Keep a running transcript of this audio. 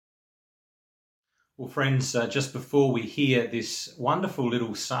Well, friends, just before we hear this wonderful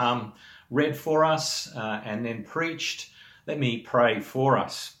little psalm read for us and then preached, let me pray for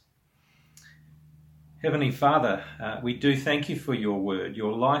us. Heavenly Father, we do thank you for your word,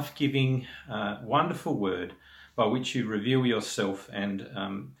 your life-giving, wonderful word by which you reveal yourself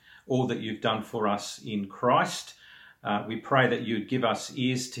and all that you've done for us in Christ. We pray that you'd give us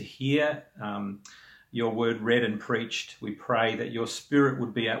ears to hear your word read and preached. We pray that your Spirit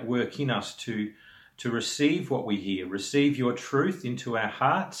would be at work in us to receive what we hear, receive your truth into our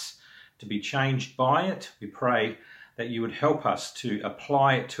hearts, to be changed by it. We pray that you would help us to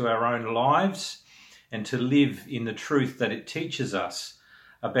apply it to our own lives and to live in the truth that it teaches us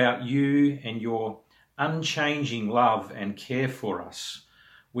about you and your unchanging love and care for us.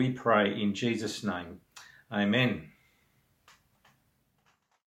 We pray in Jesus' name. Amen.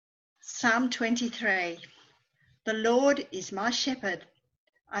 Psalm 23. The Lord is my shepherd,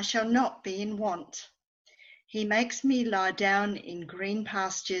 I shall not be in want. He makes me lie down in green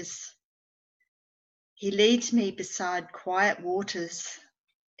pastures. He leads me beside quiet waters.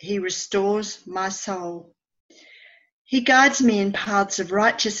 He restores my soul. He guides me in paths of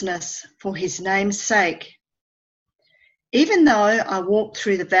righteousness for his name's sake. Even though I walk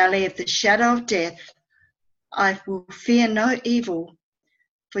through the valley of the shadow of death, I will fear no evil,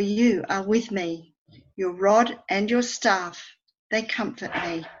 for you are with me. Your rod and your staff, they comfort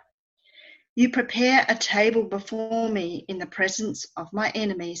me. You prepare a table before me in the presence of my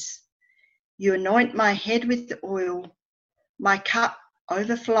enemies. You anoint my head with oil. My cup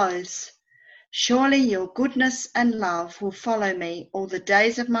overflows. Surely your goodness and love will follow me all the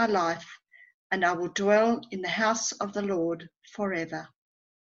days of my life, and I will dwell in the house of the Lord forever.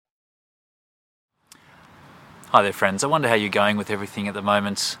 Hi there, friends. I wonder how you're going with everything at the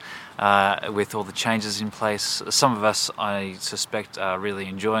moment, with all the changes in place. Some of us, I suspect, are really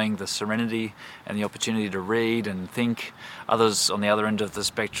enjoying the serenity and the opportunity to read and think. Others on the other end of the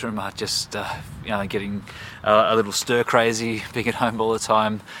spectrum are just getting a little stir-crazy, being at home all the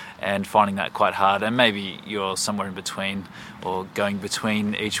time and finding that quite hard. And maybe you're somewhere in between or going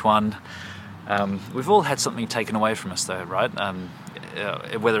between each one. We've all had something taken away from us though, right?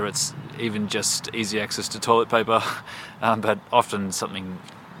 Whether it's even just easy access to toilet paper, but often something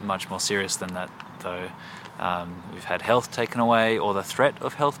much more serious than that though. We've had health taken away, or the threat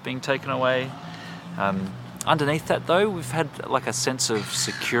of health being taken away. Underneath that though, we've had like a sense of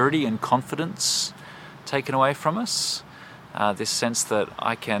security and confidence taken away from us. This sense that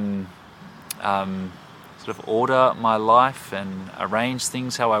I can sort of order my life and arrange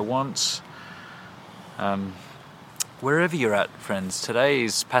things how I want. Wherever you're at, friends,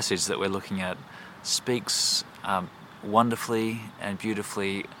 today's passage that we're looking at speaks wonderfully and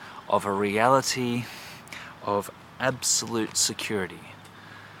beautifully of a reality of absolute security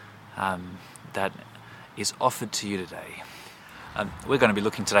that is offered to you today. We're going to be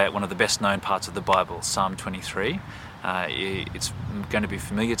looking today at one of the best known parts of the Bible, Psalm 23. It's going to be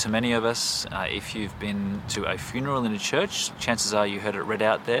familiar to many of us. If you've been to a funeral in a church, chances are you heard it read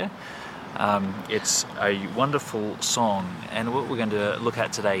out there. It's a wonderful song, and what we're going to look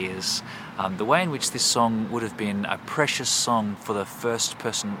at today is the way in which this song would have been a precious song for the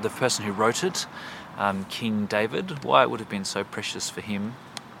person who wrote it, King David, why it would have been so precious for him.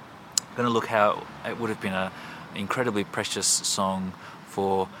 We're going to look how it would have been an incredibly precious song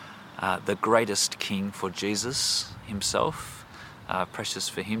for the greatest king, for Jesus himself, precious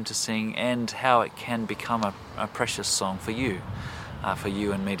for him to sing, and how it can become a precious song for you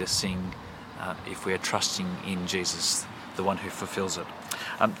and me to sing if we are trusting in Jesus, the one who fulfills it.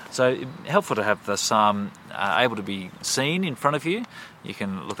 So helpful to have the psalm able to be seen in front of you. You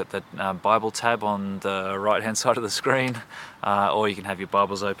can look at the Bible tab on the right hand side of the screen, or you can have your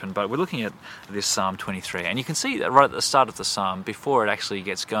Bibles open. But we're looking at this Psalm 23, and you can see that right at the start of the psalm, before it actually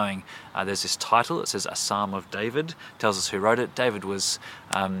gets going, there's this title. It says a Psalm of David. It tells us who wrote it. David was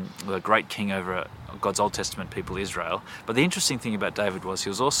a great king over God's Old Testament people, Israel. But the interesting thing about David was he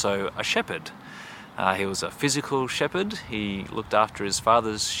was also a shepherd. He was a physical shepherd. He looked after his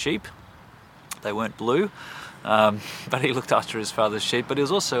father's sheep. They weren't blue, but he looked after his father's sheep. But he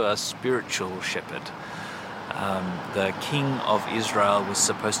was also a spiritual shepherd. The king of Israel was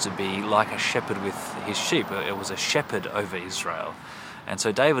supposed to be like a shepherd with his sheep. It was a shepherd over Israel. And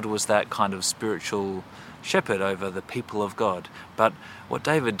so David was that kind of spiritual shepherd over the people of God. But what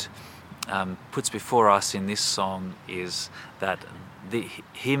David puts before us in this song is that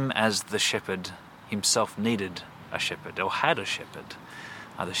him as the shepherd himself needed a shepherd, or had a shepherd.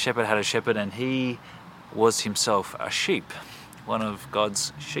 The shepherd had a shepherd, and he was himself a sheep, one of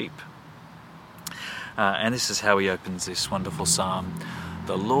God's sheep. And this is how he opens this wonderful psalm.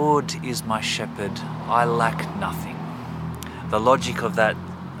 The Lord is my shepherd, I lack nothing. The logic of that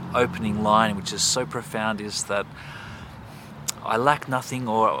opening line, which is so profound, is that I lack nothing,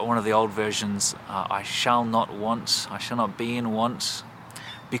 or one of the old versions, I shall not want, I shall not be in want,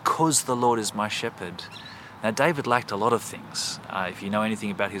 because the Lord is my shepherd. Now, David lacked a lot of things. If you know anything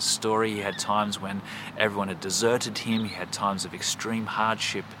about his story, he had times when everyone had deserted him, he had times of extreme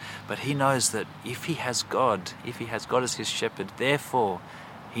hardship, but he knows that if he has God as his shepherd, therefore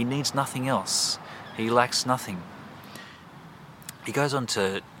he needs nothing else. He lacks nothing. He goes on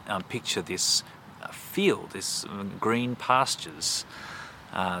to picture this field, this green pastures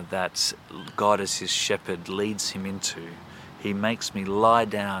that God as his shepherd leads him into. He makes me lie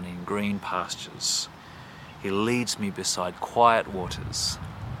down in green pastures. He leads me beside quiet waters.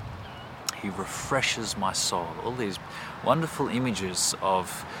 He refreshes my soul. All these wonderful images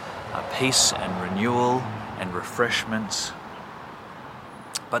of peace and renewal and refreshment.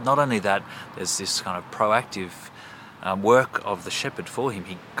 But not only that, there's this kind of proactive work of the shepherd for him.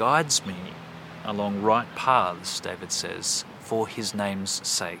 He guides me along right paths, David says, for his name's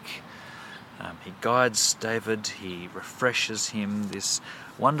sake. He guides David, he refreshes him, this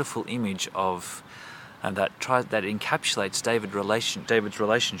wonderful image of that encapsulates David's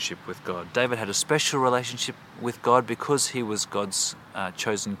relationship with God. David had a special relationship with God because he was God's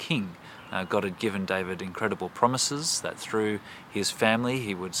chosen king. God had given David incredible promises that through his family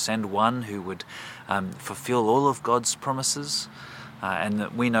he would send one who would fulfill all of God's promises.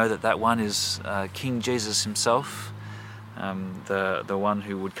 And we know that one is King Jesus himself, the one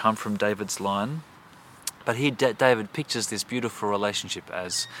who would come from David's line. But here David pictures this beautiful relationship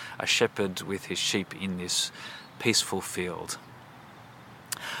as a shepherd with his sheep in this peaceful field.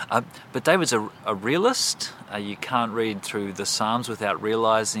 But David's a realist. You can't read through the Psalms without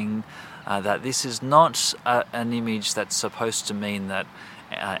realizing that this is not an image that's supposed to mean that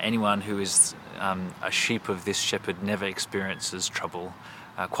anyone who is a sheep of this shepherd never experiences trouble.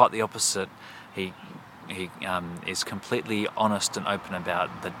 Quite the opposite. He is completely honest and open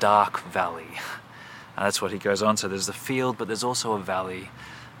about the dark valley. That's what he goes on. So there's the field, but there's also a valley.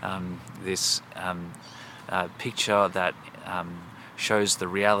 This picture that shows the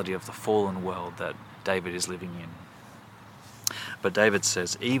reality of the fallen world that David is living in. But David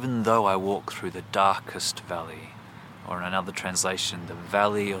says, even though I walk through the darkest valley, or in another translation, the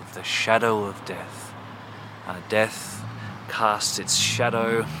valley of the shadow of death. Death casts its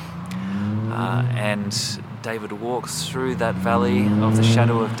shadow, and David walks through that valley of the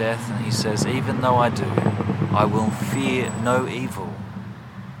shadow of death, and he says, even though I do, I will fear no evil.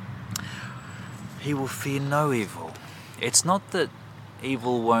 He will fear no evil. It's not that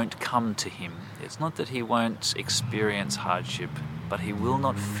evil won't come to him. It's not that he won't experience hardship, but he will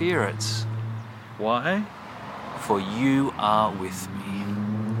not fear it. Why? For you are with me.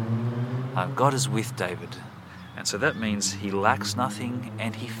 God is with David, and so that means he lacks nothing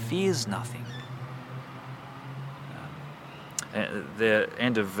and he fears nothing. The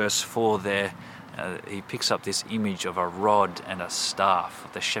end of verse 4 there, he picks up this image of a rod and a staff.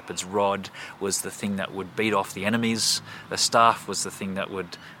 The shepherd's rod was the thing that would beat off the enemies. The staff was the thing that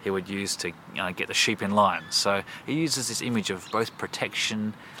he would use to get the sheep in line. So he uses this image of both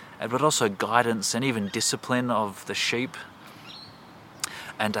protection, but also guidance and even discipline of the sheep.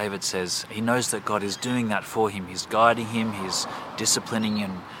 And David says he knows that God is doing that for him. He's guiding him, he's disciplining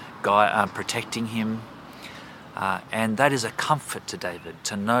and protecting him. And that is a comfort to David,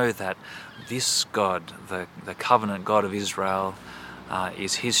 to know that this God, the covenant God of Israel,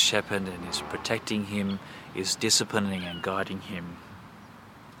 is his shepherd and is protecting him, is disciplining and guiding him,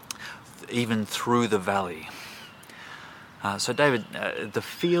 even through the valley. So David, the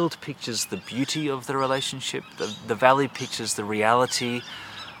field pictures the beauty of the relationship, the valley pictures the reality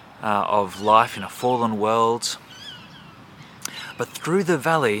of life in a fallen world. But through the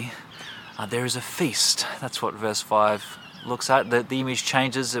valley, there is a feast. That's what verse 5 looks at. The image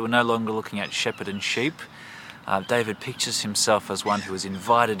changes. We're no longer looking at shepherd and sheep. David pictures himself as one who is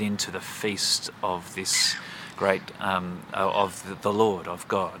invited into the feast of this great, of the Lord, of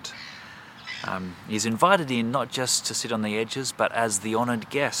God. He's invited in not just to sit on the edges, but as the honoured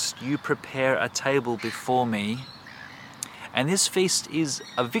guest. You prepare a table before me. And this feast is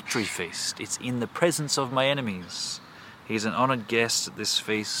a victory feast. It's in the presence of my enemies. He's an honoured guest at this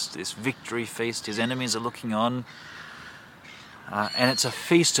feast, this victory feast. His enemies are looking on. And it's a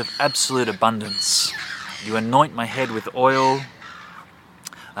feast of absolute abundance. You anoint my head with oil,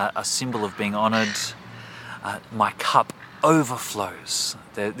 a symbol of being honoured. My cup overflows.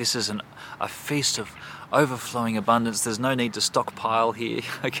 This is a feast of overflowing abundance. There's no need to stockpile here.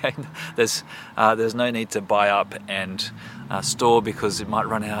 Okay, there's no need to buy up and store because it might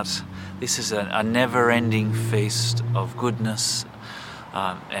run out. This is a never-ending feast of goodness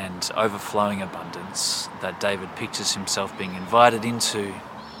and overflowing abundance that David pictures himself being invited into.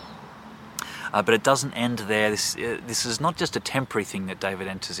 But it doesn't end there. This is not just a temporary thing that David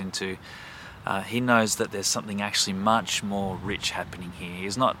enters into. He knows that there's something actually much more rich happening here.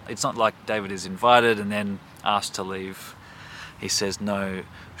 It's not like David is invited and then asked to leave. He says, no,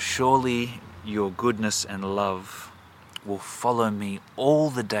 surely your goodness and love will follow me all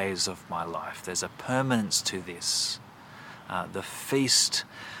the days of my life. There's a permanence to this. The feast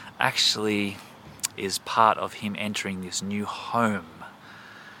actually is part of him entering this new home,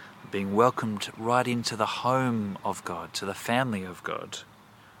 being welcomed right into the home of God, to the family of God.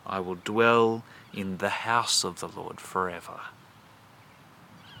 I will dwell in the house of the Lord forever.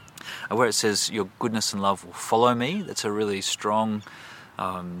 Where it says, your goodness and love will follow me, that's a really strong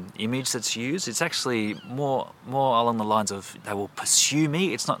image that's used. It's actually more along the lines of they will pursue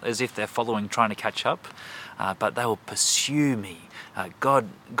me. It's not as if they're following, trying to catch up, but they will pursue me. God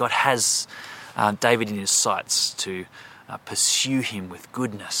has David in his sights to pursue him with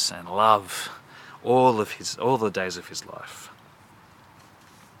goodness and love all the days of his life.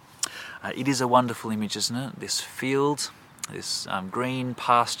 It is a wonderful image, isn't it? This field, this green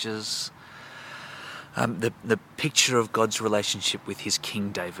pastures, the picture of God's relationship with his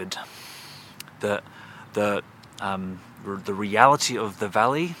King David, the reality of the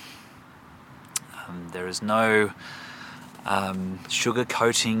valley. There is no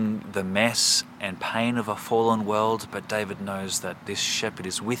sugarcoating the mess and pain of a fallen world, but David knows that this shepherd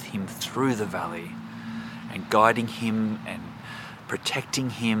is with him through the valley and guiding him and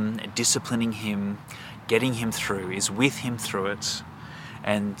protecting him, and disciplining him, getting him through, is with him through it.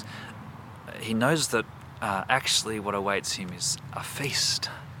 And he knows that actually what awaits him is a feast,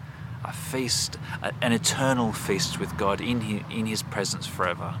 an eternal feast with God in his presence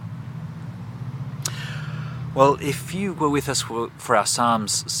forever. Well, if you were with us for our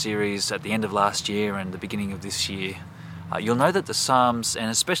Psalms series at the end of last year and the beginning of this year, you'll know that the Psalms,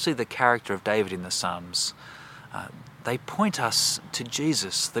 and especially the character of David in the Psalms, they point us to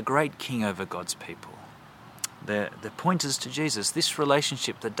Jesus, the great King over God's people. They're pointers to Jesus. This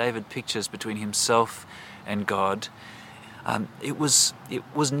relationship that David pictures between himself and God, it was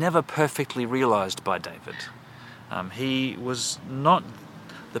never perfectly realized by David. He was not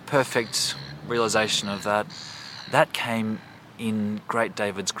the perfect realization of that. That came in great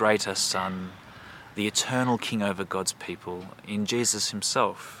David's greater Son, the eternal King over God's people, in Jesus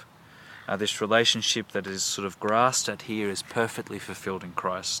himself. This relationship that is sort of grasped at here is perfectly fulfilled in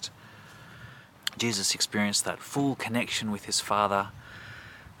Christ. Jesus experienced that full connection with his Father.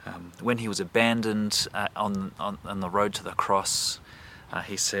 When he was abandoned on the road to the cross,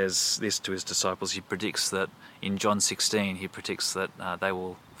 he says this to his disciples. He predicts that in John 16, he predicts that they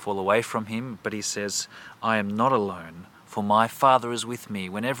will fall away from him, but he says, I am not alone, for my Father is with me.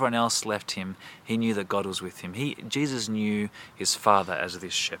 When everyone else left him, he knew that God was with him. Jesus knew his Father as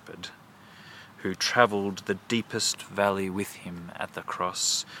this shepherd who travelled the deepest valley with him at the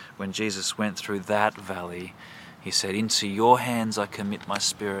cross. When Jesus went through that valley, he said, into your hands I commit my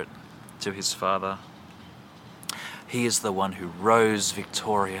spirit, to his Father. He is the one who rose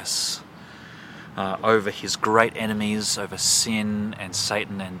victorious over his great enemies, over sin and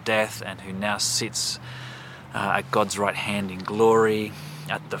Satan and death, and who now sits at God's right hand in glory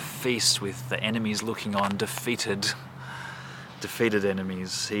at the feast with the enemies looking on, defeated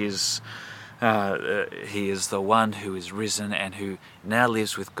enemies. He is the one who is risen and who now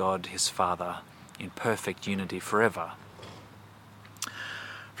lives with God, his Father, in perfect unity forever.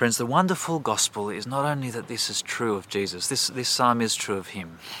 Friends, the wonderful gospel is not only that this is true of Jesus, this psalm is true of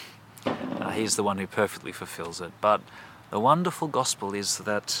him. He's the one who perfectly fulfills it. But the wonderful gospel is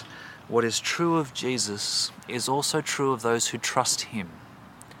that what is true of Jesus is also true of those who trust him.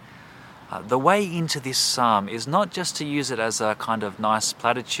 The way into this psalm is not just to use it as a kind of nice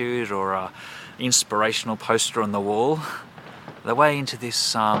platitude or an inspirational poster on the wall. The way into this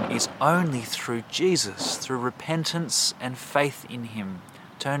psalm is only through Jesus, through repentance and faith in him,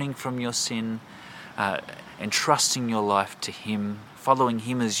 turning from your sin, entrusting your life to him, following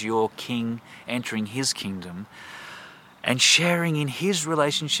him as your king, entering his kingdom, and sharing in his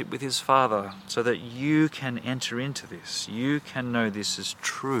relationship with his Father so that you can enter into this. You can know this is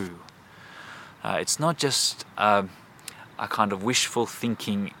true. It's not just a kind of wishful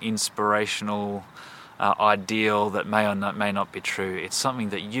thinking, inspirational ideal that may or may not be true. It's something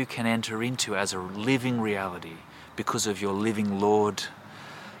that you can enter into as a living reality because of your living Lord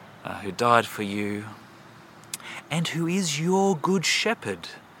who died for you and who is your good shepherd.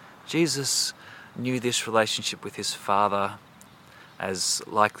 Jesus knew this relationship with his Father as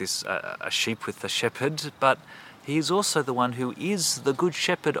like this a sheep with a shepherd, but he is also the one who is the good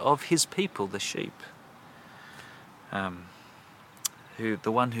shepherd of his people, the sheep.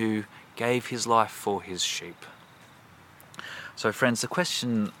 The one who gave his life for his sheep. So friends, the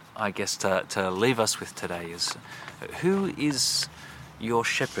question I guess to leave us with today is, who is your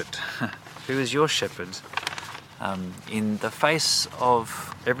shepherd? Who is your shepherd? In the face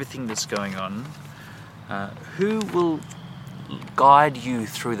of everything that's going on, who will guide you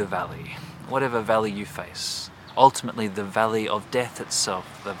through the valley, whatever valley you face? Ultimately, the valley of death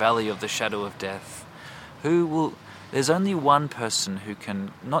itself, the valley of the shadow of death. There's only one person who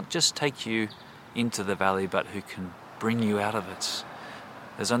can not just take you into the valley, but who can bring you out of it.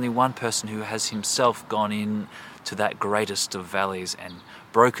 There's only one person who has himself gone in to that greatest of valleys and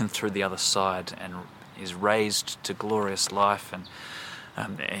broken through the other side and is raised to glorious life,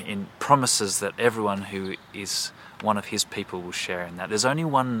 and in promises that everyone who is one of his people will share in that. There's only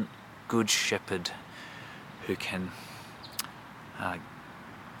one good shepherd who can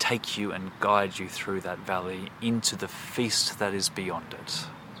take you and guide you through that valley into the feast that is beyond it.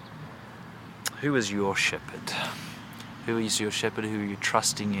 Who is your shepherd? Who is your shepherd? Who are you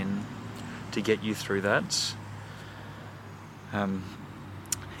trusting in to get you through that?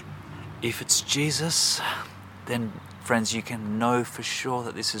 If it's Jesus, then friends, you can know for sure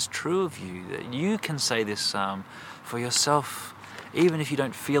that this is true of you, that you can say this psalm for yourself, even if you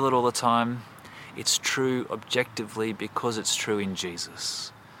don't feel it all the time. It's true objectively because it's true in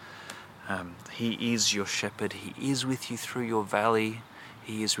Jesus. He is your shepherd. He is with you through your valley.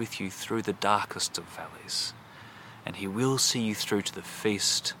 He is with you through the darkest of valleys. And he will see you through to the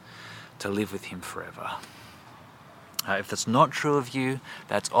feast to live with him forever. If that's not true of you,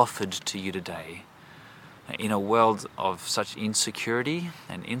 that's offered to you today. In a world of such insecurity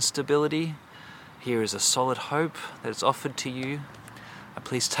and instability, here is a solid hope that is offered to you.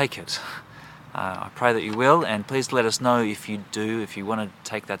 Please take it. I pray that you will, and please let us know if you do, if you want to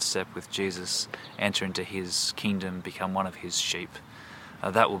take that step with Jesus, enter into his kingdom, become one of his sheep.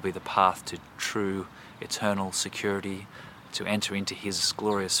 That will be the path to true eternal security, to enter into his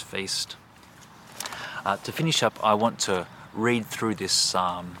glorious feast. To finish up, I want to read through this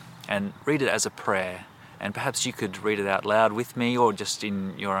psalm and read it as a prayer, and perhaps you could read it out loud with me or just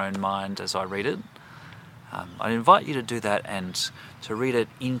in your own mind as I read it. I invite you to do that and to read it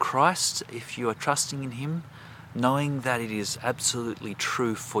in Christ if you are trusting in him, knowing that it is absolutely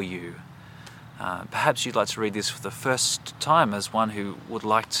true for you. Perhaps you'd like to read this for the first time as one who would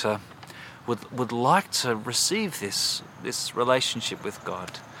like to receive this relationship with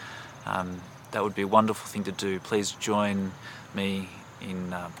God. That would be a wonderful thing to do. Please join me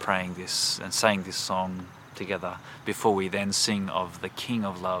in praying this and saying this song together before we then sing of the King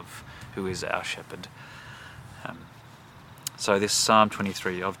of Love, who is our shepherd. So this Psalm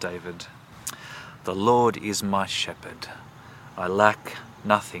 23 of David. The Lord is my shepherd. I lack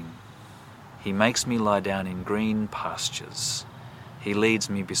nothing. He makes me lie down in green pastures. He leads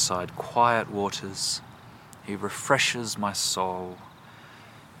me beside quiet waters. He refreshes my soul.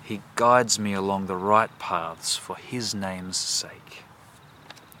 He guides me along the right paths for his name's sake.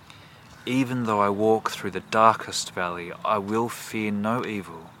 Even though I walk through the darkest valley, I will fear no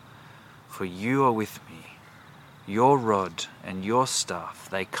evil, for you are with me. Your rod and your staff,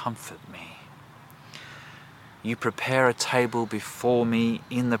 they comfort me. You prepare a table before me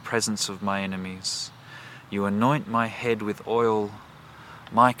in the presence of my enemies. You anoint my head with oil.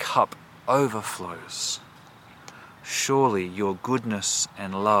 My cup overflows. Surely your goodness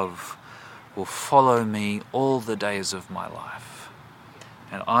and love will follow me all the days of my life,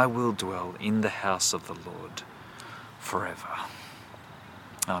 and I will dwell in the house of the Lord forever.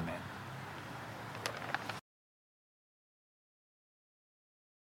 Amen.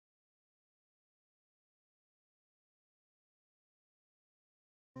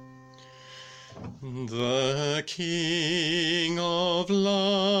 The King of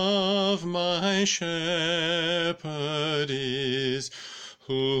love my shepherd is,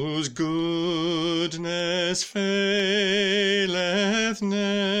 whose goodness faileth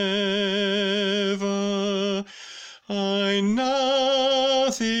never. I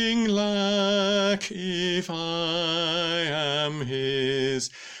nothing lack if I am his,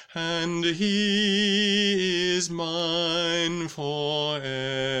 and he is mine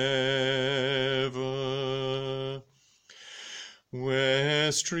forever.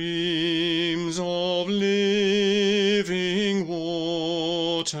 Where streams of living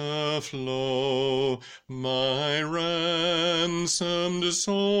water water flow. My ransomed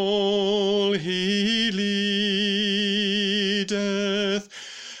soul he leadeth,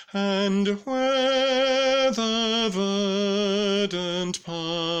 and where the verdant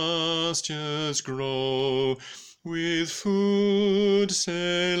pastures grow, with food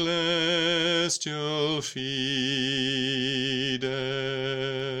celestial feedeth.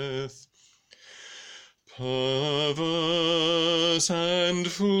 Perverse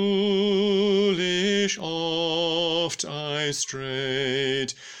and foolish oft I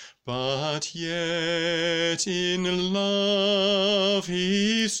strayed, but yet in love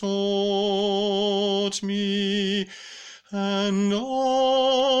he sought me, and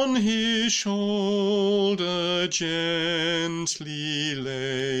on his shoulder gently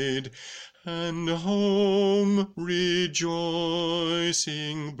laid, and home rejoicing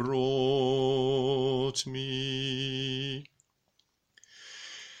brought me.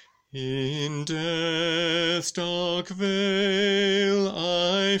 In death's dark vale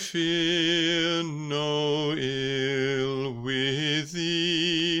I fear no ill, with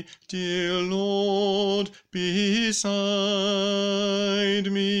thee, dear Lord, beside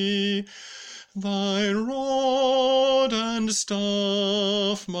me. Thy rod and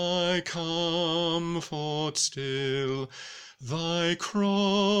staff my comfort still, thy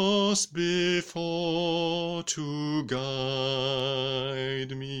cross before to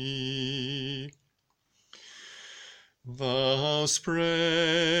guide me. Thou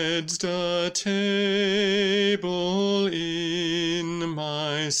spreadst a table in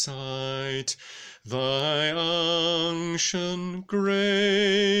my sight, thy unction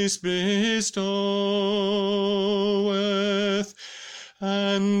grace bestoweth,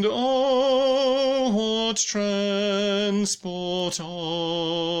 and oh, what transport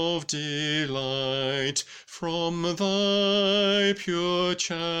of delight from thy pure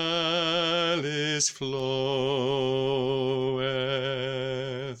chalice floweth.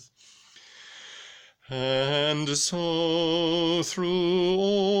 And so through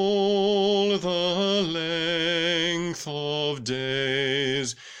all the length of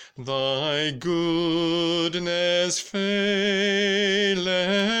days thy goodness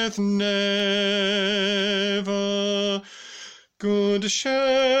faileth never. Good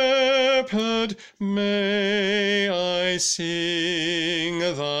Shepherd, may I sing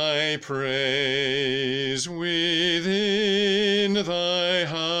thy praise within thy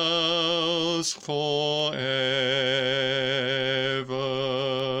house forever.